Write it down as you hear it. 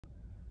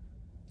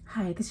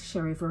Hi, this is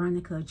Sherry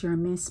Veronica.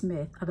 Jermaine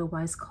Smith,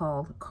 otherwise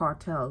called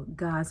Cartel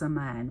Gaza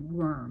Man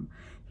Worm.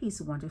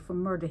 He's wanted for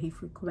murder. He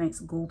frequents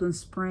Golden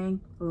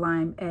Spring,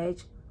 Lime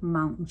Edge,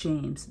 Mount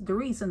James. The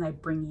reason I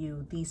bring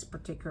you these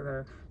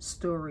particular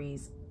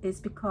stories is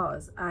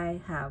because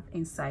I have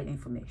inside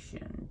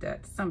information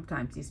that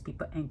sometimes these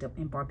people end up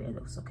in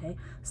Barbados, okay?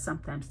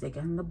 Sometimes they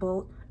get on the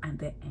boat and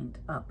they end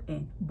up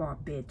in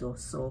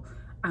Barbados. So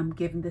I'm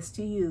giving this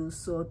to you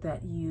so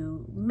that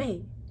you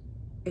may,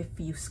 if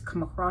you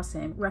come across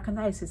him,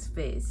 recognize his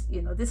face.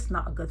 You know, this is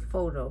not a good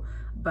photo,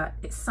 but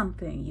it's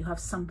something. You have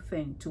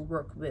something to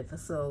work with.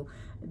 So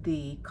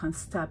the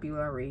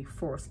constabulary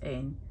force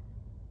in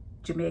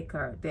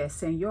Jamaica, they're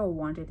saying you're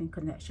wanted in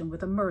connection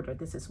with a murder.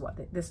 This is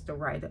the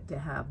write-up they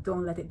have.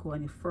 Don't let it go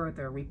any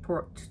further.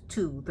 Report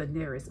to the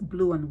nearest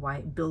blue and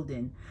white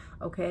building.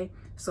 Okay,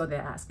 so they're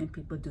asking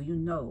people, do you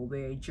know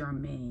where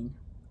Jermaine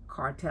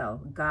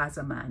Cartel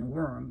Gaza Man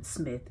Worm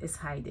Smith is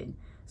hiding?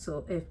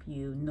 So if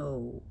you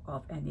know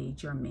of any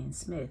Jermaine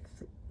Smith,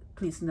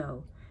 please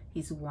know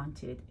he's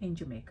wanted in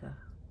Jamaica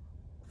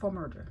for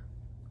murder.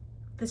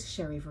 This is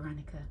Sherry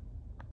Veronica.